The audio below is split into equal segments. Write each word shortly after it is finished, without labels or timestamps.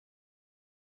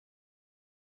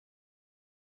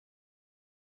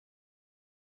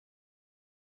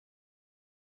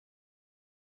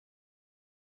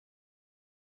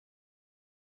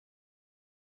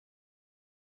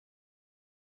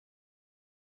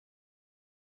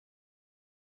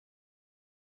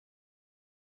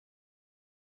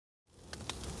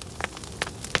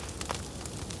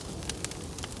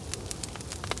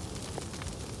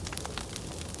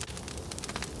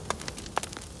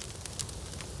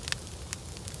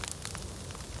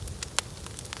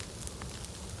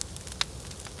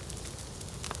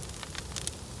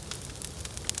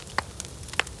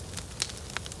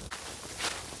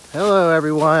Hello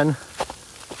everyone.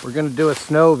 We're going to do a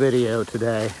snow video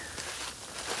today.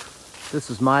 This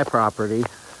is my property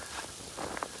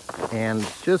and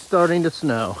it's just starting to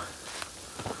snow.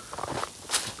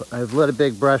 I've lit a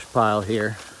big brush pile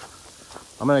here.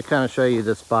 I'm going to kind of show you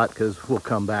this spot because we'll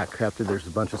come back after there's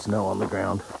a bunch of snow on the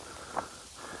ground.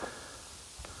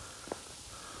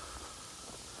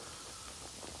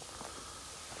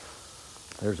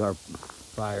 There's our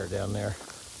fire down there.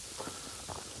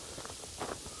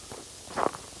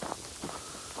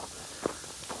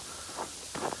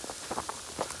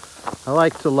 I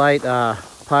like to light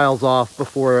piles off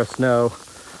before a snow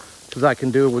because I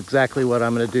can do exactly what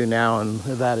I'm going to do now, and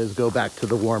that is go back to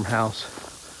the warm house.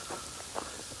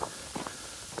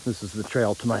 This is the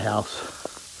trail to my house.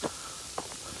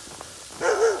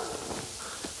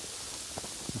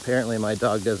 Apparently my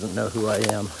dog doesn't know who I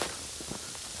am.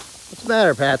 What's the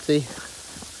matter, Patsy?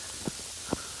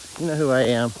 You know who I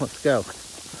am. Let's go.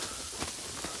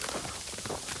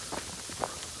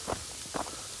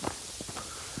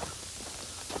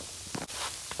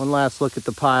 One last look at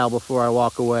the pile before I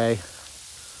walk away.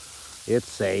 It's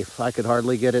safe. I could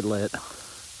hardly get it lit.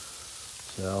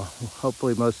 So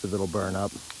hopefully most of it'll burn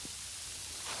up.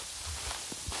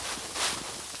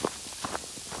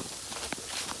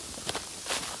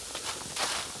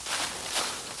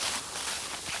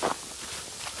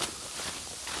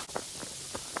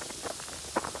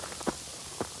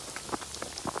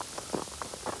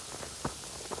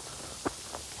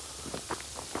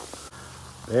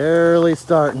 Barely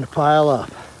starting to pile up.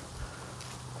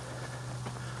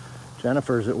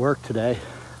 Jennifer's at work today.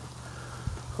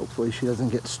 Hopefully she doesn't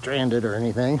get stranded or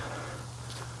anything.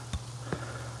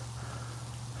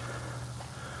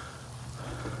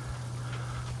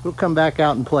 We'll come back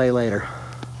out and play later.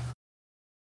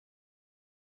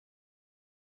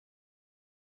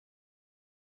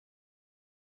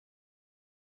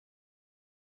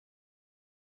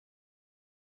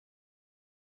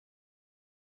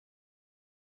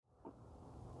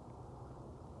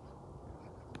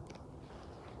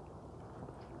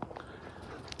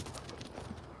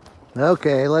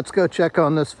 Okay, let's go check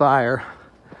on this fire.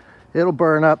 It'll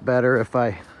burn up better if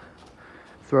I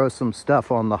throw some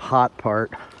stuff on the hot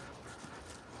part.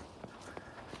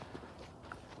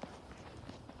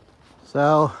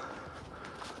 So,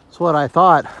 that's what I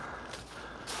thought.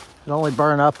 It only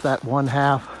burn up that one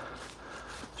half.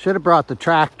 Should have brought the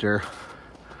tractor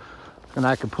and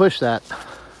I could push that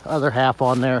other half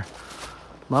on there.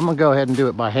 I'm gonna go ahead and do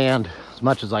it by hand as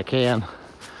much as I can,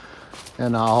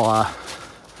 and I'll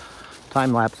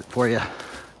time lapse it for you.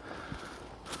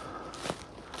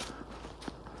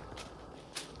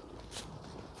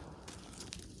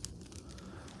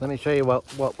 Let me show you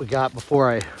what we got before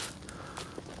I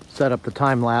set up the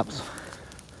time lapse.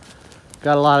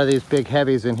 Got a lot of these big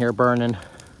heavies in here burning,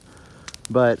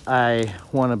 but I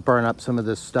want to burn up some of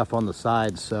this stuff on the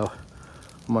sides, so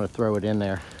I'm going to throw it in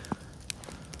there.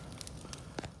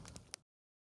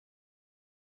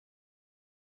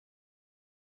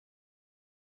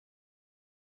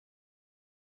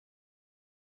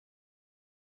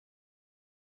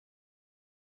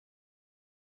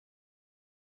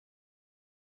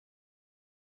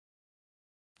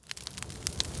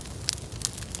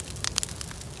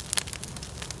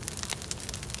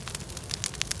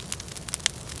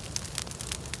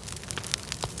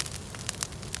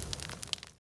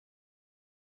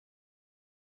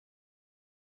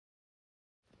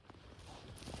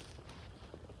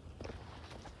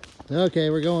 Okay,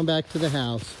 we're going back to the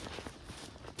house.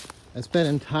 I spent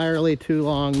entirely too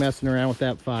long messing around with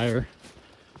that fire,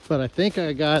 but I think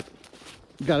I got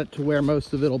it to where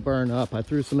most of it'll burn up. I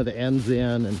threw some of the ends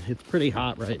in, and it's pretty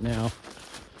hot right now,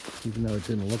 even though it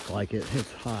didn't look like it.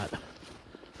 It's hot.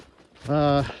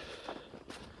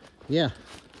 Yeah.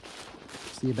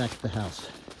 See you back at the house.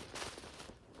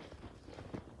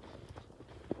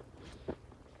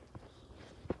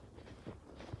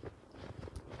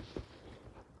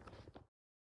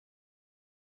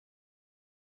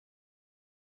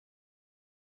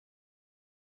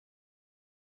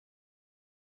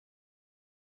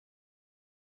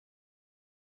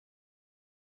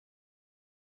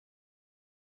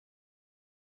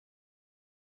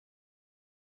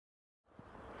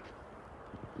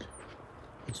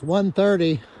 It's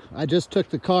 1:30. I just took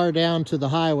the car down to the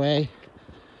highway.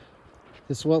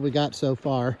 This is what we got so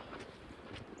far.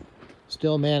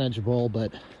 Still manageable,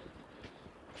 but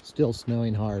still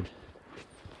snowing hard.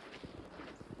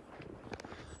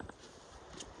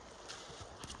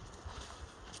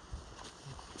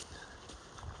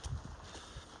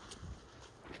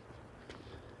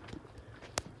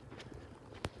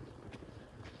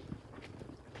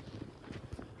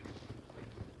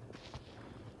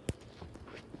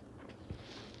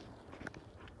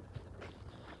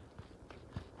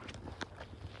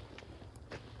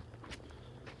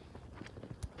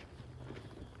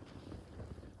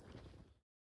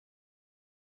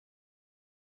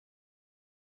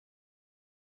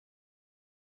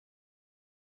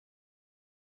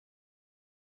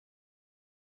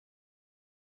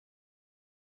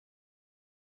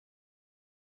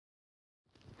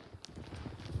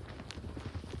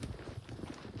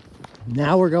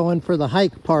 Now we're going for the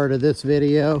hike part of this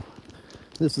video.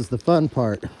 This is the fun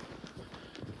part.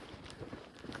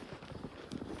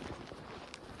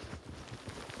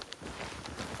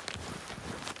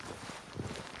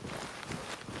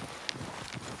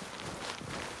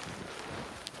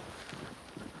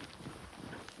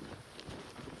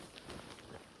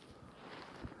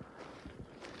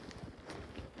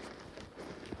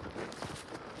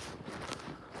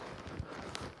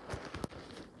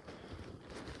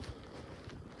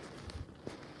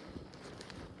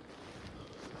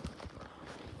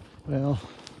 Well,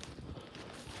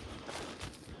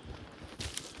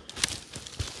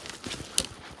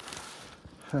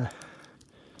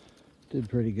 did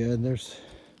pretty good. There's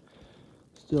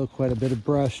still quite a bit of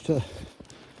brush to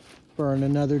burn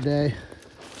another day.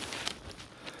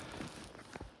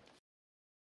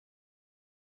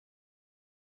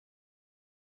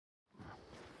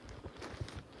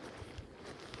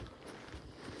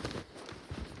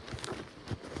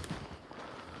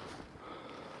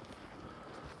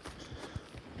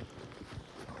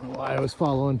 I don't know why I was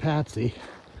following Patsy.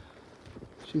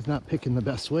 She's not picking the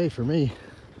best way for me.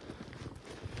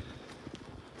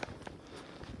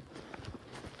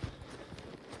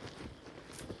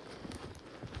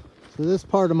 So this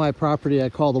part of my property I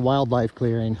call the wildlife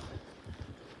clearing.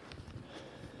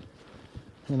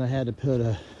 And I had to put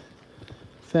a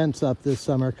fence up this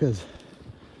summer because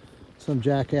some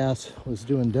jackass was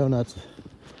doing donuts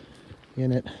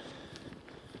in it.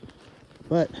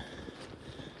 But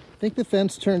I think the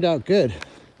fence turned out good.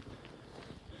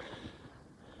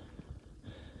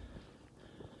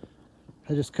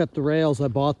 I just cut the rails. I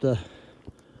bought the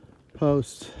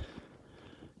posts,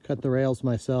 cut the rails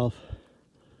myself.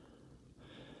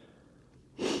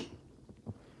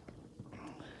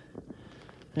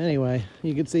 Anyway,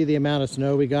 you can see the amount of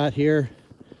snow we got here.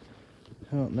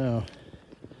 I don't know,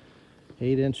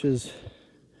 8 inches.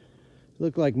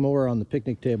 Looked like more on the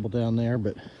picnic table down there,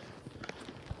 but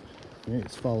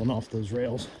it's falling off those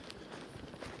rails.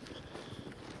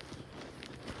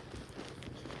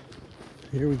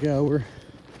 Here we go. We're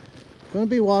going to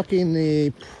be walking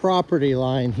the property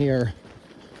line here.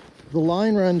 The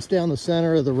line runs down the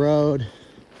center of the road,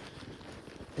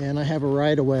 and I have a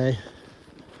right-of-way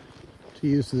to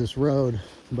use this road,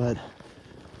 but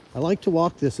I like to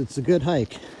walk this. It's a good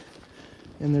hike,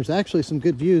 and there's actually some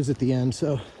good views at the end,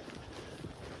 so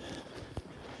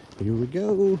here we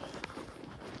go.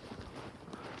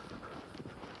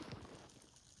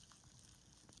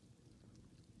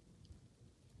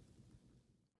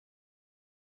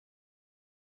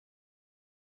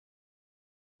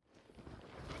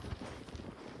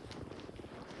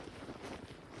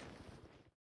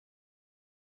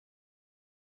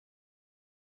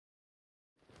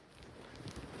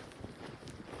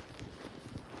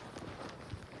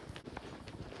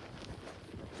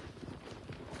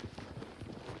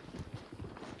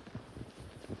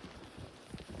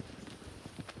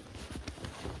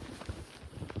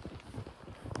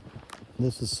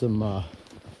 This is some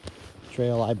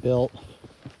trail I built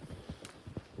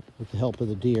with the help of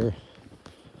the deer.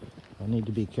 I need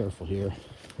to be careful here.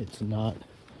 It's not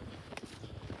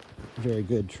very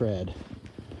good tread.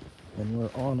 And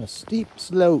we're on a steep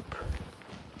slope.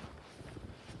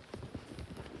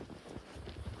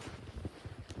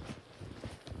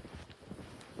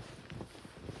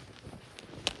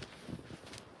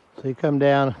 So you come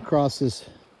down across this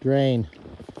drain.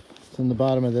 It's in the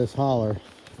bottom of this holler.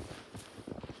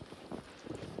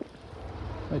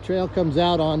 My trail comes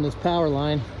out on this power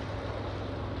line.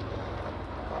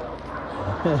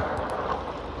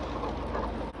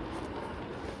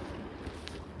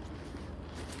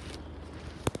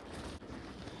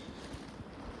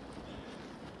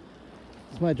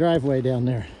 It's my driveway down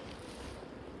there.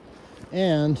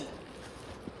 And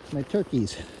my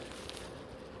turkeys.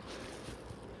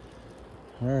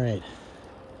 All right,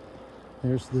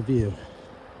 there's the view.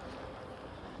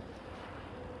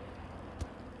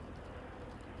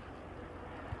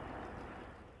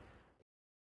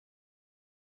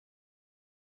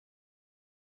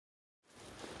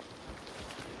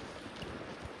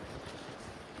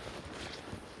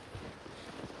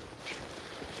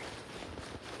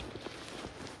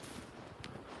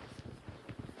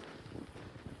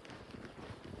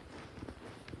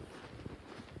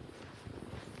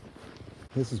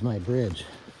 This is my bridge.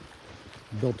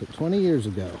 I built it 20 years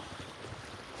ago.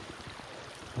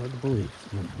 Hard to believe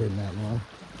it's been that long.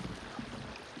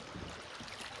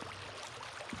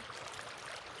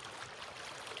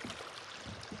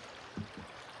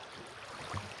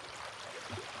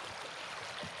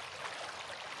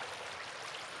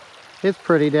 It's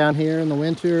pretty down here in the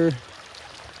winter.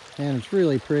 And it's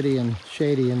really pretty and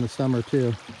shady in the summer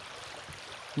too.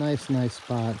 Nice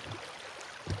spot.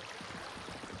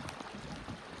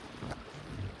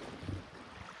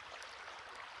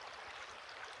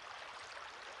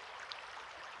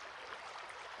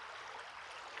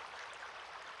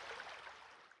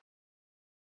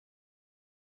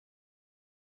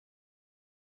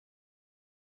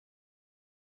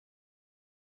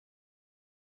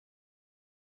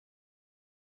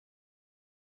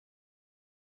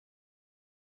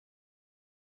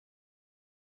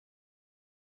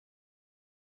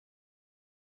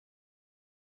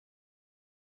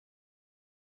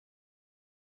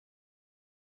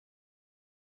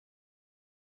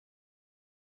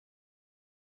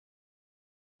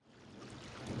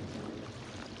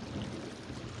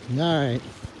 All right,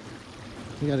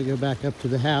 we got to go back up to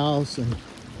the house and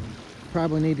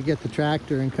probably need to get the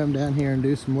tractor and come down here and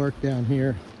do some work down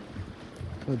here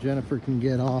so Jennifer can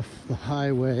get off the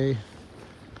highway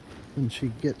when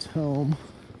she gets home.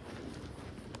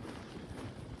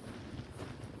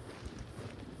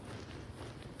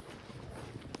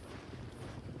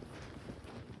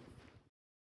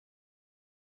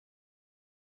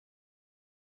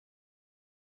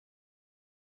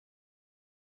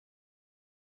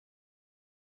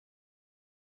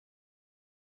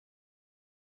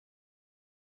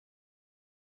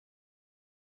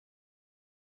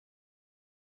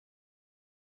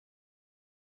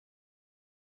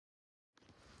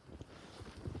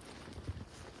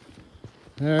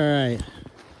 All right,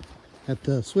 at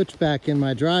the switchback in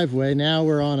my driveway, now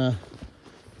we're on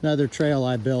another trail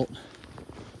I built.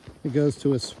 It goes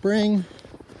to a spring,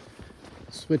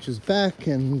 switches back,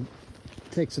 and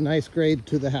takes a nice grade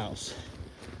to the house.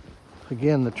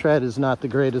 Again, the tread is not the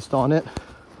greatest on it,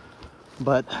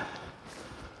 but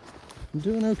I'm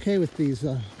doing okay with these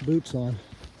boots on.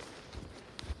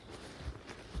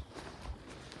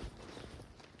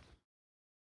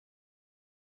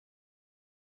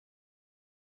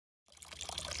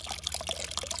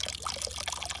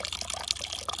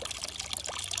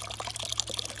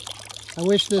 I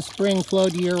wish this spring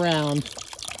flowed year-round,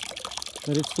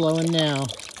 but it's flowing now.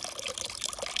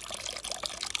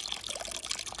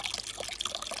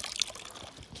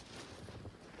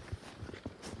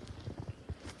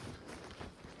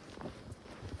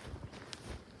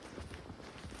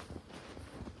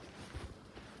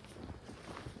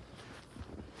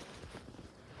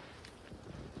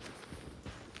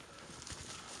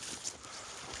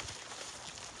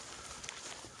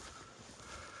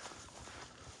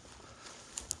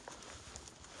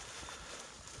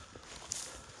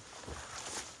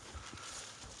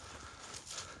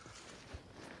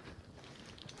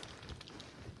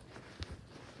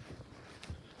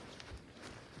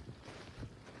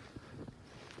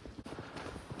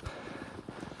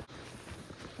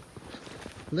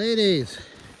 Ladies,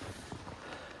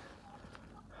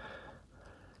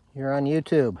 you're on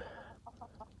YouTube.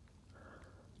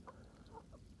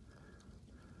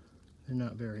 They're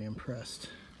not very impressed.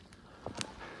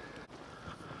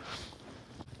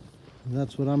 And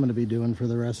that's what I'm going to be doing for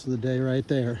the rest of the day right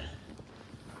there.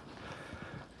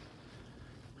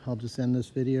 I'll just end this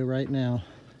video right now.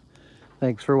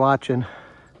 Thanks for watching.